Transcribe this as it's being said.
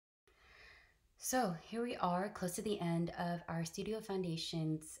So here we are, close to the end of our Studio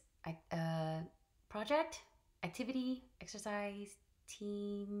Foundations project, activity, exercise,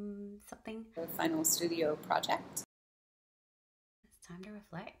 team, something. The final studio project. It's time to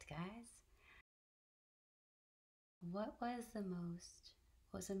reflect, guys. What was the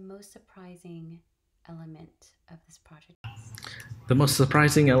most surprising element of this project? The most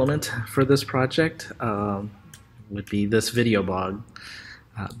surprising element for this project would be this video blog.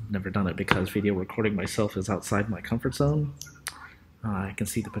 I've never done it because video recording myself is outside my comfort zone. I can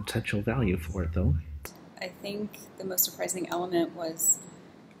see the potential value for it, though. I think the most surprising element was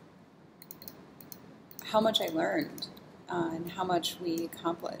how much I learned and how much we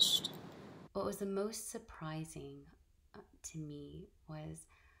accomplished. What was the most surprising to me was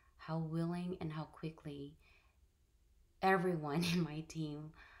how willing and how quickly everyone in my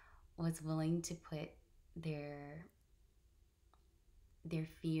team was willing to put their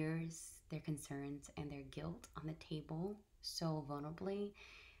fears, their concerns, and their guilt on the table so vulnerably,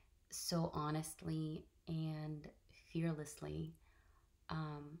 so honestly, and fearlessly,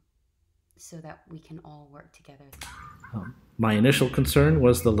 so that we can all work together. My initial concern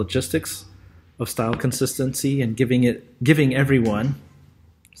was the logistics of style consistency and giving everyone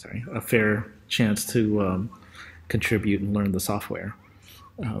a fair chance to contribute and learn the software.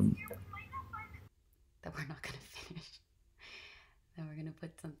 That we're not going to finish. That we're going to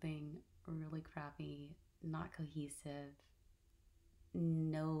put something really crappy, not cohesive,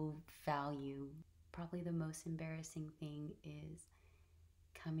 no value. Probably the most embarrassing thing is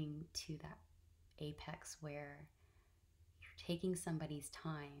coming to that apex where you're taking somebody's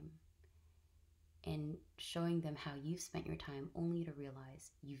time and showing them how you've spent your time, only to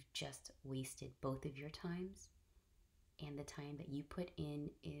realize you've just wasted both of your times, and the time that you put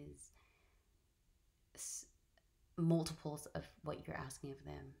in is multiples of what you're asking of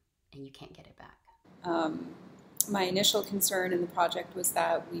them, and you can't get it back. My initial concern in the project was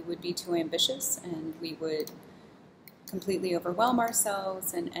that we would be too ambitious and we would completely overwhelm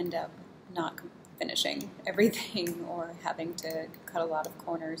ourselves and end up not finishing everything or having to cut a lot of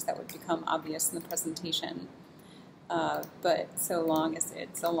corners that would become obvious in the presentation. But so long as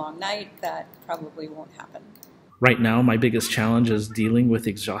it's a long night, that probably won't happen. Right now, my biggest challenge is dealing with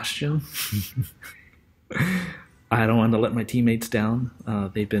exhaustion. I don't want to let my teammates down.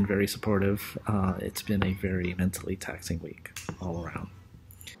 They've been very supportive. It's been a very mentally taxing week all around.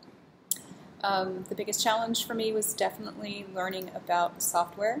 The biggest challenge for me was definitely learning about the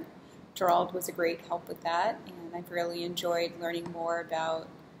software. Gerald was a great help with that, and I've really enjoyed learning more about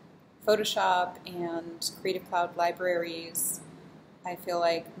Photoshop and Creative Cloud libraries. I feel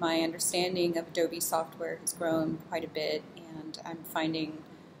like my understanding of Adobe software has grown quite a bit, and I'm finding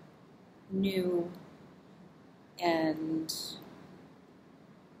new and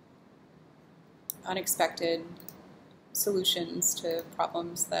unexpected solutions to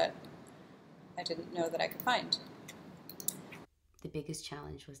problems that I didn't know that I could find. The biggest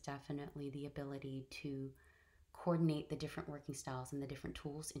challenge was definitely the ability to coordinate the different working styles and the different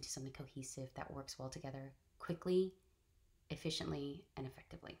tools into something cohesive that works well together quickly, efficiently, and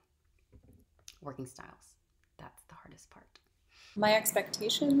effectively. Working styles, that's the hardest part. My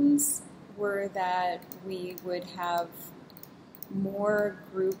expectations were that we would have more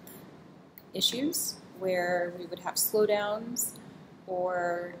group issues where we would have slowdowns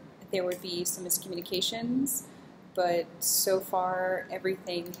or there would be some miscommunications, but so far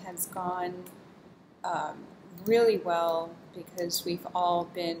everything has gone really well because we've all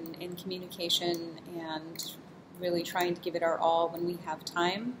been in communication and really trying to give it our all when we have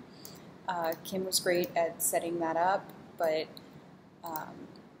time. Kim was great at setting that up, but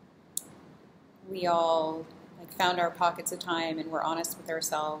we all found our pockets of time and were honest with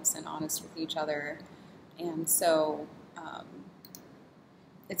ourselves and honest with each other, and so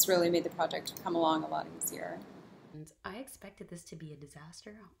it's really made the project come along a lot easier. And I expected this to be a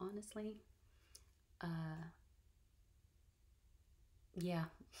disaster, honestly. Yeah,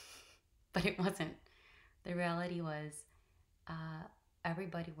 but it wasn't. The reality was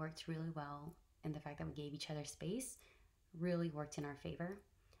everybody worked really well, and the fact that we gave each other space really worked in our favor,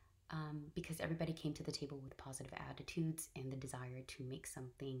 because everybody came to the table with positive attitudes and the desire to make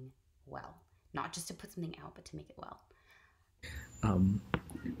something well. Not just to put something out, but to make it well.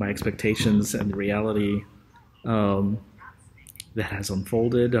 My expectations and the reality that has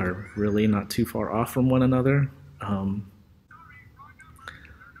unfolded are really not too far off from one another.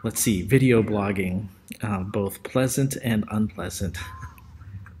 Let's see, video blogging, both pleasant and unpleasant.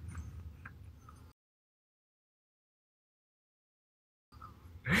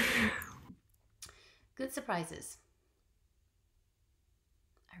 Good surprises.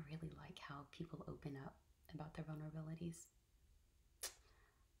 I really like how how people open up about their vulnerabilities.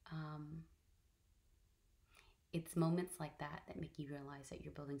 It's moments like that that make you realize that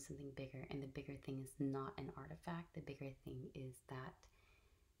you're building something bigger, and the bigger thing is not an artifact. The bigger thing is that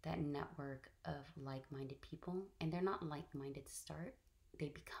network of like-minded people, and they're not like-minded to start. They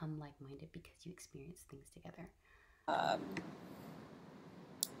become like-minded because you experience things together.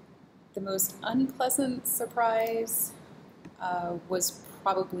 The most unpleasant surprise was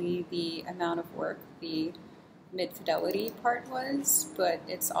probably the amount of work the mid-fidelity part was, but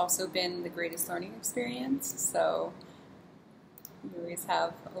it's also been the greatest learning experience. So you always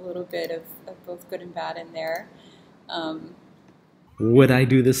have a little bit of both good and bad in there. Would I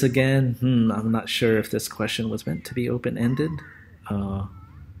do this again? I'm not sure if this question was meant to be open-ended.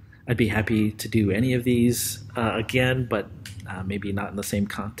 I'd be happy to do any of these again, but maybe not in the same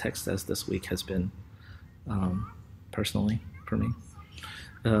context as this week has been personally for me.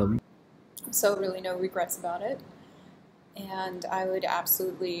 So really no regrets about it. And I would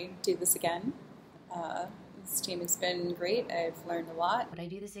absolutely do this again. This team has been great. I've learned a lot. Would I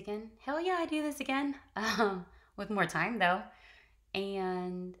do this again? Hell yeah, I do this again. With more time though.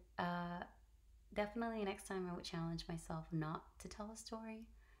 And definitely next time I would challenge myself not to tell a story.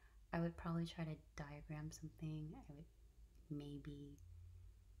 I would probably try to diagram something. I would maybe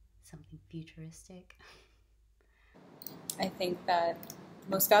something futuristic. I think that the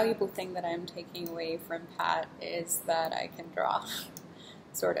most valuable thing that I'm taking away from Pat is that I can draw,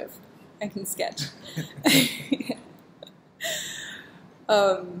 sort of. I can sketch.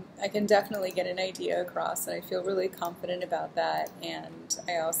 I can definitely get an idea across, and I feel really confident about that. And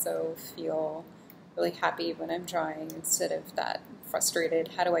I also feel really happy when I'm drawing instead of that frustrated,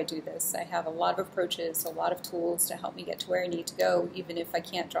 how do I do this? I have a lot of approaches, a lot of tools to help me get to where I need to go, even if I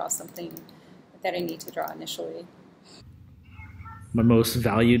can't draw something that I need to draw initially. My most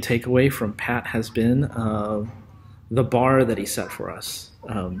valued takeaway from Pat has been the bar that he set for us.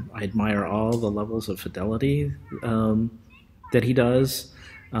 I admire all the levels of fidelity that he does.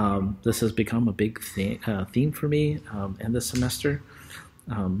 This has become a big theme for me in this semester.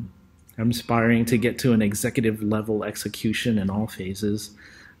 I'm aspiring to get to an executive level execution in all phases,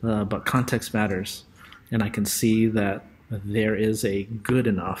 but context matters. And I can see that there is a good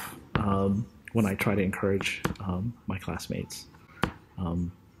enough when I try to encourage my classmates.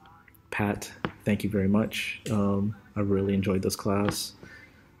 Pat, thank you very much. I really enjoyed this class.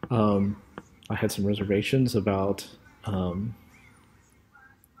 I had some reservations about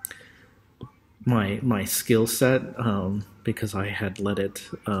my skill set because I had let it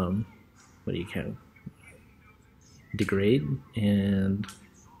degrade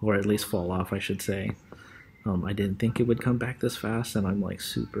or at least fall off, I should say. I didn't think it would come back this fast, and I'm like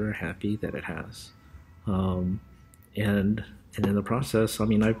super happy that it has. And in the process, I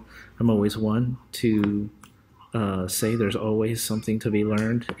mean, I'm always one to say there's always something to be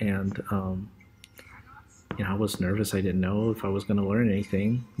learned, and I was nervous. I didn't know if I was going to learn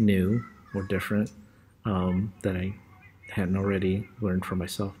anything new or different that I hadn't already learned for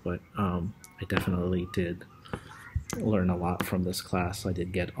myself, but I definitely did learn a lot from this class. I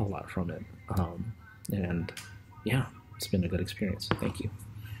did get a lot from it, and yeah, it's been a good experience. Thank you.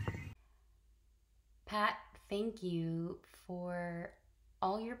 Pat, thank you for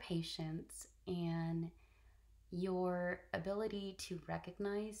all your patience and your ability to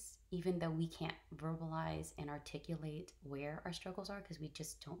recognize, even though we can't verbalize and articulate where our struggles are because we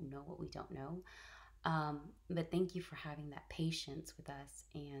just don't know what we don't know. But thank you for having that patience with us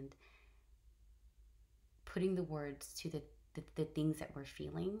and putting the words to the things that we're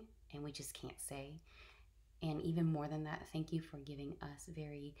feeling and we just can't say. And even more than that, thank you for giving us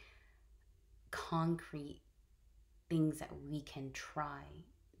very concrete things that we can try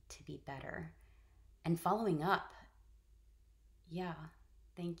to be better and following up. Yeah,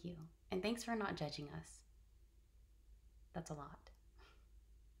 thank you. And thanks for not judging us. That's a lot.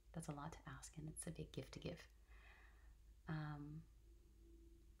 That's a lot to ask, and it's a big gift to give.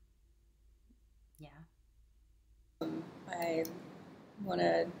 Yeah. I want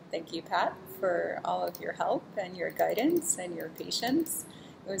to thank you, Pat, for all of your help and your guidance and your patience.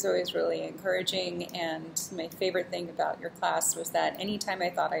 It was always really encouraging, and my favorite thing about your class was that anytime I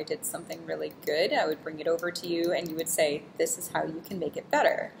thought I did something really good, I would bring it over to you and you would say, this is how you can make it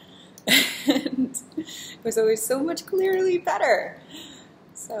better. And it was always so much clearly better.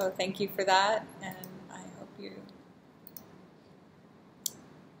 So thank you for that, and I hope you...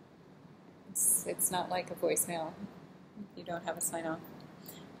 It's not like a voicemail. You don't have a sign-off.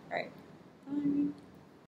 All right. Bye.